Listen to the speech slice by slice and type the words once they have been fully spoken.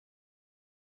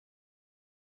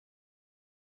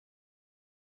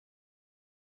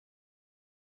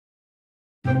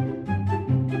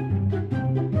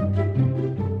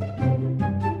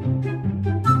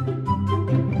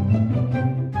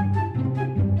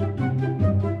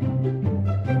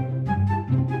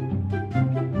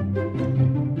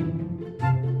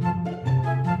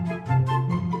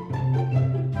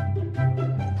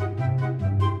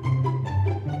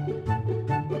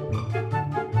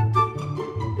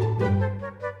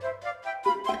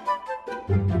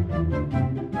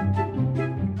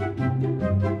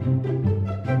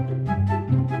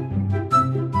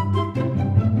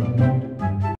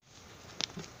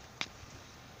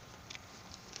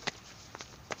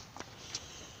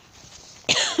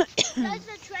That's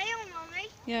the trail, Mommy.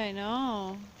 Yeah, I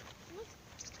know.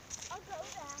 I'll go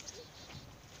there.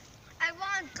 I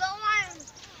want to go on.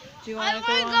 Do you want to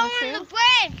go on the trail? The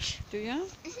bridge. Do you?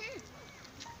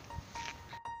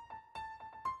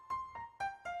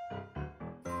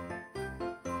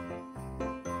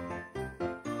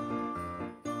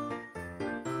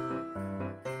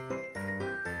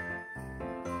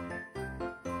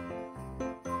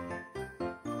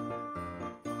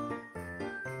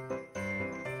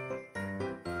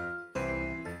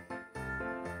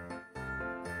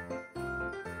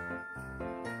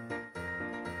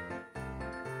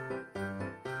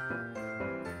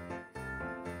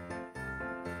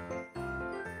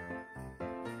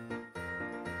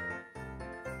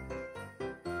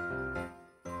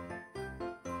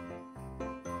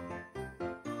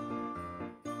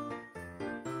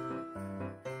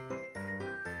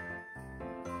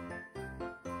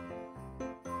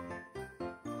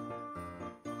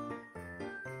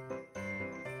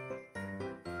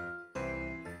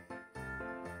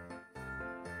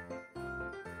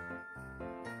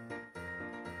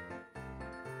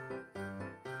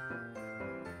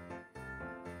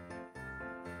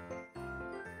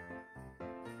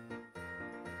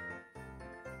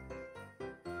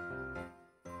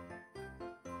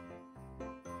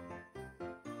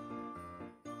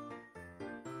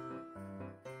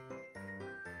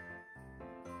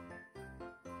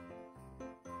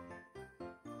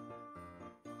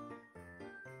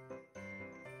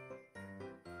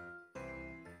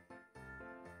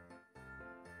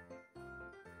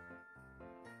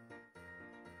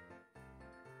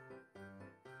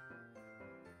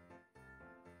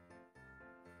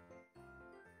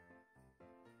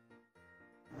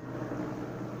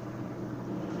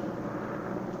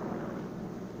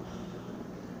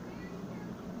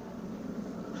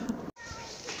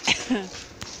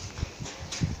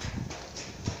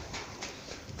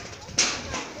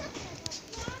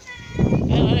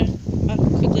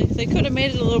 They could have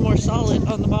made it a little more solid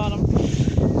on the bottom.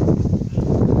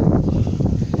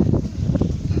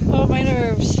 Oh, my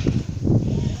nerves.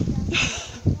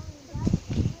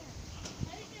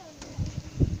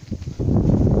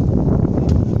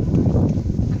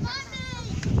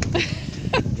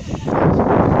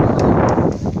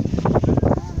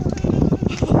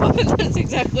 That's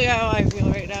exactly how I feel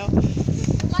right now.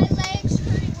 My legs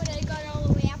hurting when I got all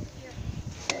the way up here.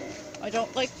 I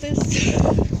don't like this.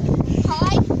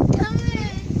 Hi, come in.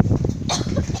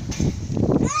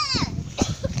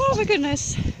 Oh my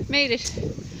goodness, made it.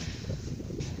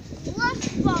 Let's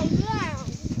go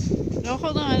down. No,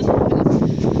 hold on.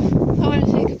 I want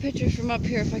to take a picture from up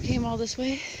here if I came all this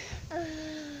way.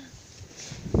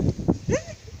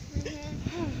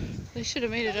 They should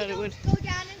have made it out of wood. Go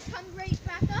down and come right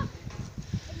back up.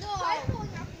 No, I'm going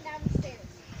up and down the stairs.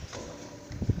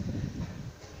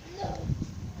 No,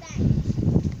 thanks.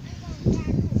 I'm going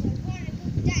down because I want to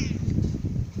go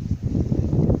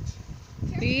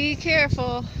down. Be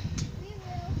careful. We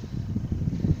will.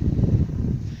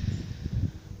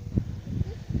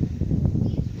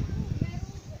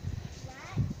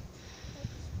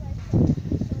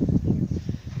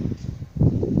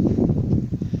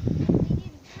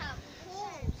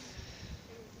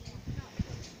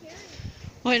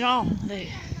 I know.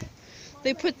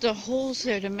 They put the holes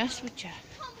there to mess with you.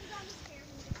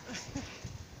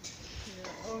 Yeah,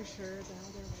 oh sure,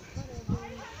 down there, like,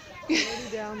 whatever. Already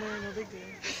down there, no big deal.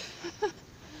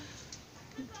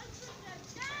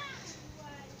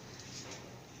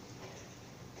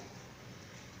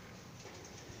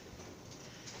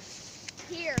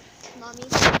 Here, Mommy.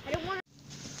 I don't want to.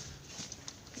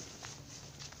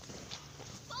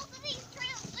 Both of these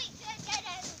trails lead to a dead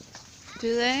end.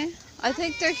 Do they? I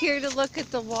think they're here to look at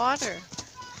the water.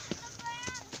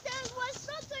 There was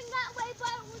something that way, but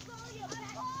it was only a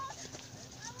bad.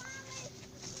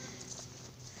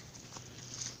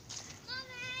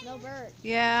 Mommy. No bird.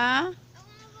 Yeah? I want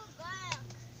to go back.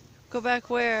 Go back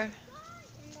where?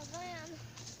 In the van.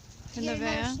 In the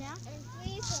van? And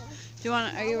freezing. Do you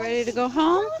want? Are you ready to go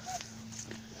home?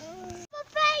 The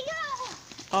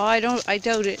Oh, I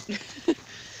doubt it.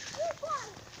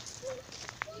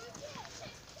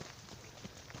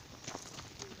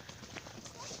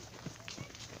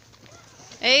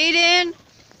 Aiden!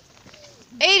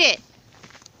 Ate it!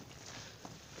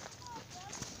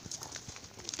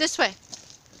 This way.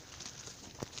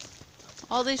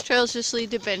 All these trails just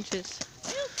lead to benches.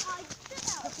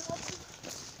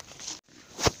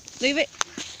 Leave it.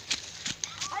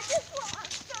 I just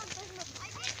want something. I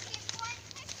didn't get one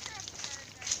picture of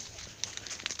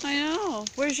her. I know.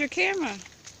 Where's your camera?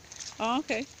 Oh,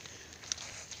 okay.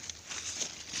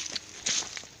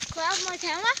 Can I have my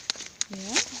camera?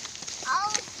 Yeah.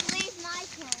 I'll leave my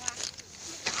camera.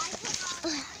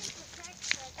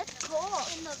 It's cool.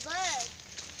 In the bird.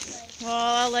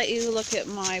 Well, I'll let you look at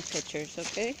my pictures,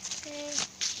 okay? Okay.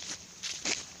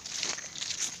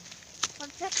 What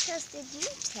pictures did you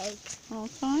take? All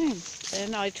kinds.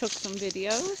 And I took some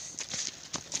videos.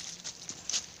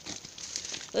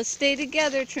 Let's stay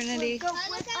together, Trinity. Go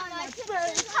with my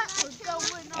pictures. Go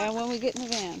with And when we get in the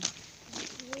van,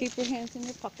 keep your hands in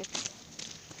your pockets.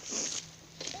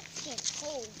 It's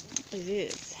cold. It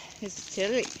is. It's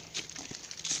chilly.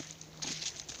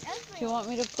 Do you want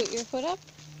me to put your foot up?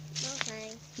 No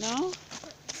thanks. No?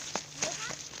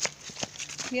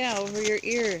 Yeah, over your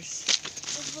ears.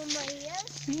 Over my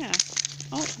ears? Yeah.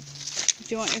 Oh, do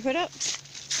you want your foot up?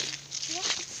 Yeah.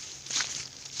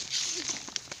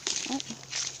 Oh.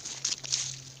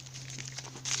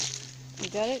 You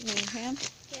got it in your hand?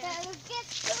 Yeah.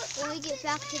 When we get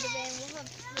back to the van, we'll be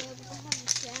able to have a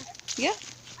chat. Yeah.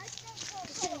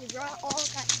 Just gonna draw all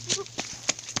that.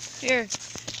 Here.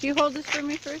 Can you hold this for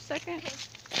me for a second? It's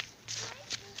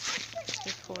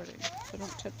recording, so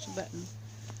don't touch the button.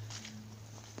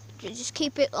 You just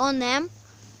keep it on them.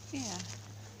 Yeah.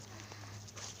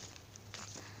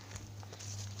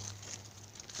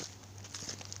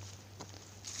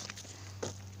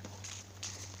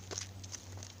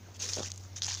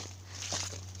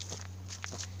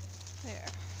 There.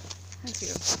 Thank you.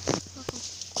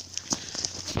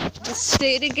 Just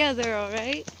stay together, all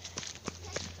right?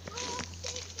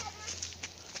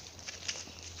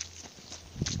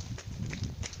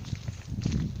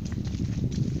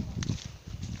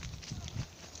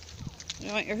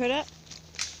 You want your hood up?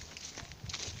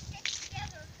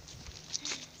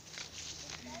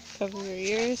 Cover your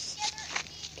ears.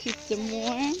 Keep them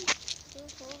warm.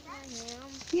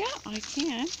 Yeah, I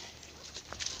can.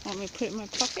 Want me to put it in my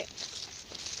pocket?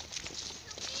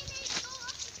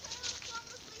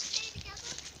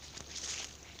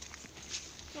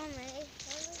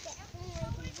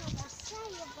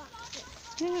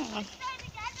 Yeah.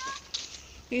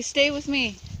 You stay with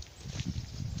me.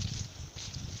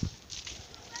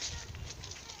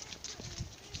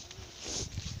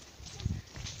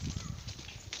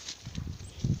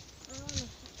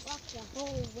 The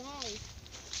whole way.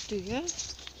 Do you?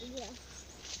 Yeah.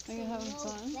 Are you having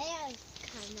fun? Bears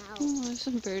come out. Oh, there's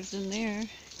some birds in there.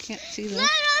 Can't see them. I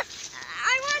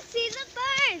want to see the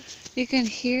birds. You can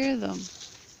hear them.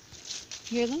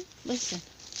 Hear them? Listen.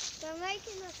 They're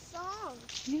making a song.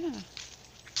 Yeah.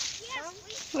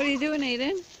 Yes, What are you doing,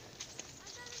 Aiden?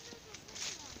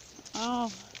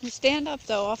 Oh, you stand up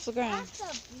though, off the ground. That's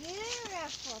a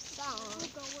beautiful song.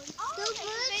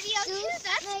 Video too,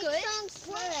 that's good. Songs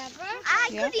forever. I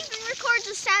Yeah. could even record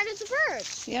the sound of the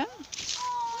birds. Yeah?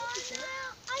 Oh no,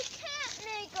 I can't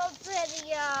make a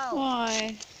video.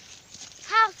 Why?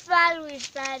 Half battery's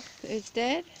dead. It's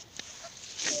dead?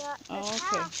 Yeah, Oh, it's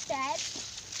okay. half dead.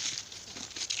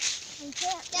 Then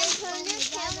turn this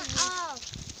camera off.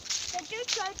 Did you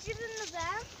charge it in the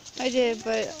van? I did,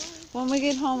 but when we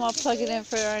get home, I'll plug it in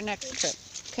for our next trip.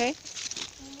 Okay?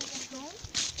 When we get home?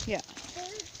 Yeah.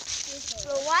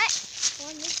 For what?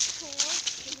 On this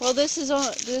trail. Well, this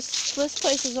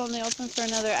place is only open for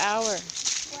another hour.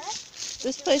 What?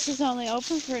 This place is only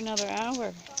open for another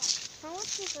hour. How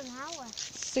much is an hour?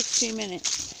 60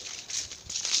 minutes.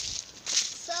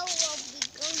 So we'll be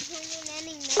going home in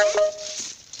any minute?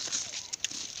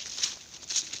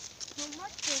 How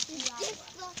much is the hour?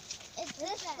 Is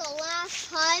this the last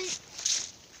hunt?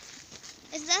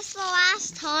 Is this the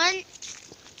last hunt?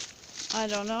 I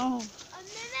don't know. A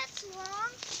minute's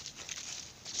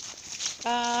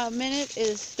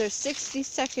long? There's 60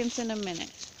 seconds in a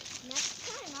minute. Next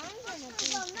time I'm going to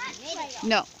be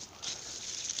No.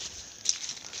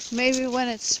 Maybe when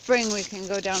it's spring we can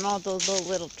go down all those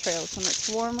little trails. When it's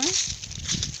warmer,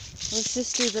 let's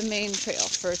just do the main trail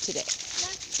for today.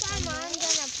 Next time I'm going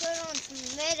to put on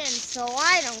some mittens so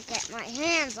I don't get my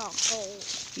hands all cold.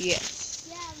 Yes.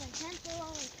 Yeah, my hands are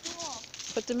always cool.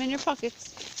 Put them in your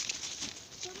pockets.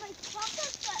 So my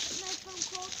pockets make them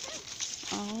cold too.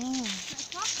 Oh. My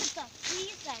pockets the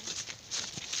season.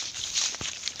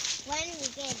 When we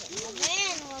get in the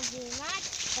van, will be much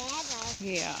better.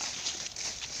 Yeah.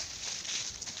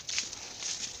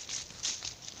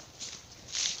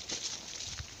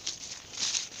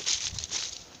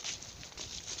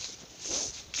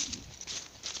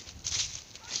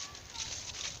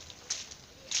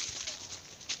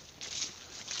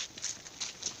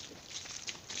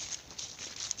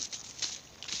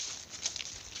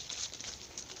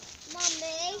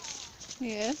 Mommy,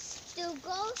 Yes. do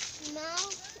ghosts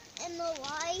melt in the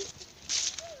light?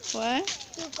 What?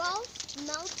 Do ghosts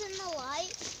melt in the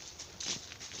light?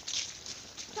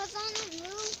 Because on the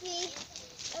movie,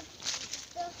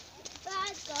 the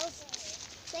bad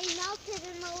ghosts, they melted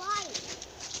in the light.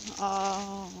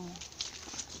 Oh.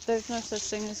 There's no such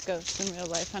thing as ghosts in real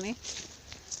life, honey.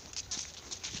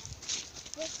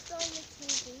 Just on the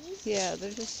TV. Yeah,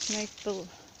 they're just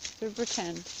they're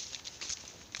pretend.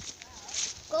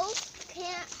 Ghosts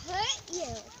can't hurt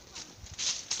you.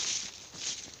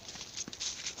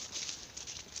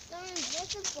 They're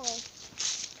invisible.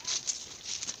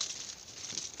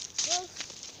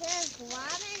 Ghosts can't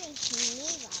grab anything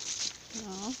either.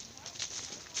 No.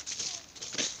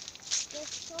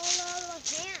 Just hold all the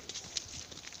hands.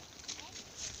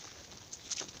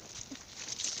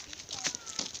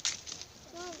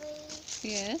 Mommy,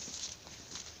 Yes.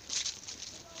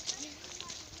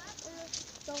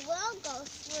 the little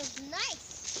ghost was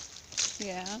nice.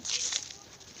 Yeah.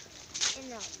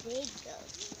 And the big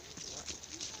ghost.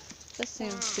 This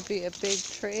seems to be a big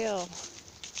trail.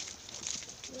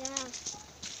 Yeah.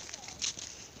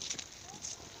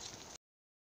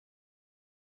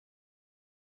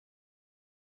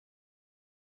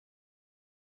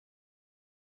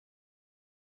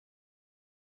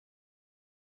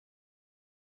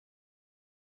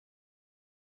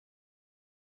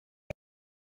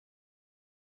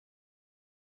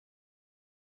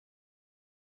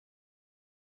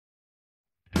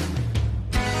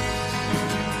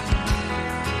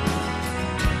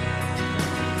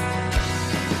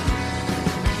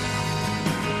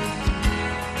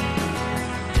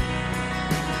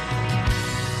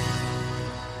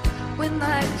 When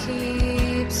life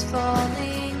keeps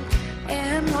falling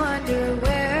and wonder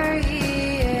where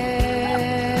he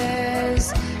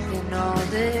is in all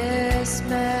this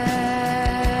mess,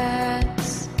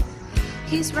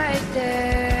 he's right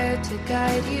there to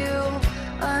guide you.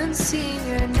 Unseen,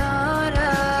 you're not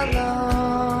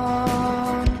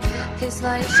alone. His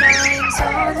light shines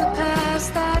on the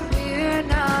past that we're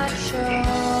not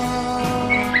shown.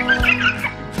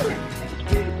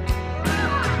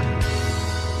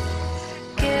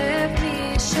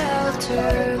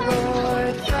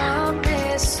 Lord, from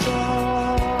this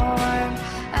storm,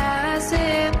 as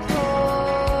it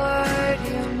poured,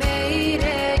 you made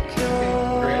it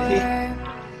pure.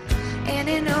 In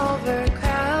an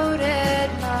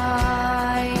overcrowded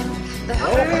mind, the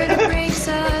hurt brings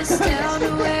us down to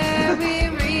where we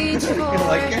reach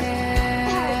for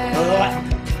Him.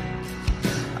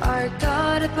 Our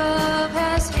God above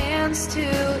has hands to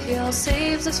heal,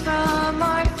 saves us from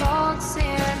our faults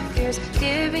and fears,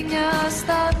 giving us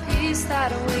the peace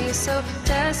that we so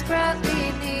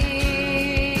desperately need.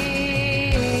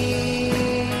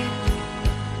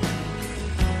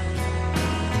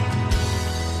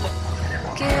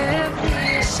 Give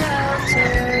me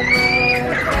shelter,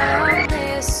 Lord, from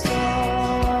this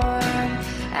storm.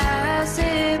 As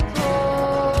it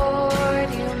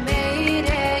poured, you made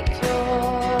it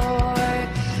pure.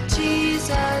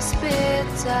 Jesus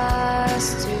bids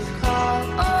us to call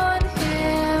on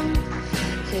Him.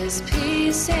 His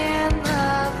peace and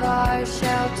love are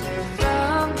shelter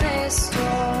from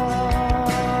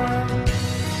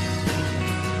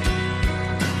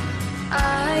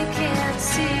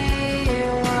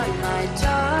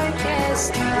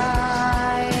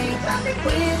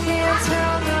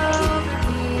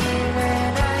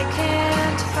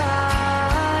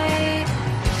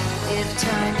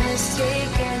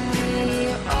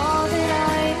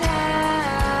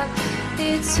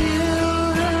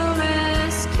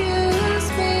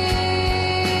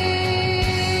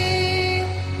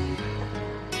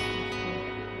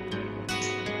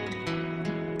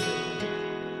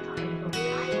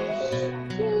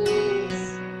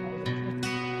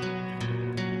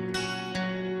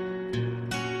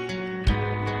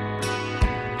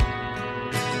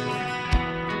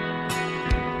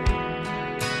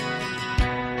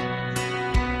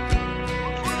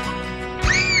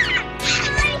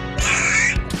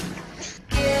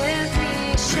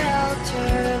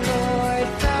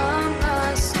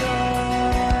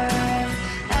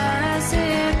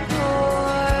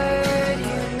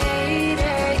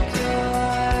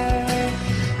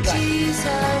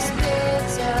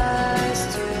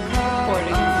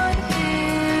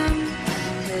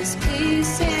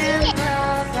peace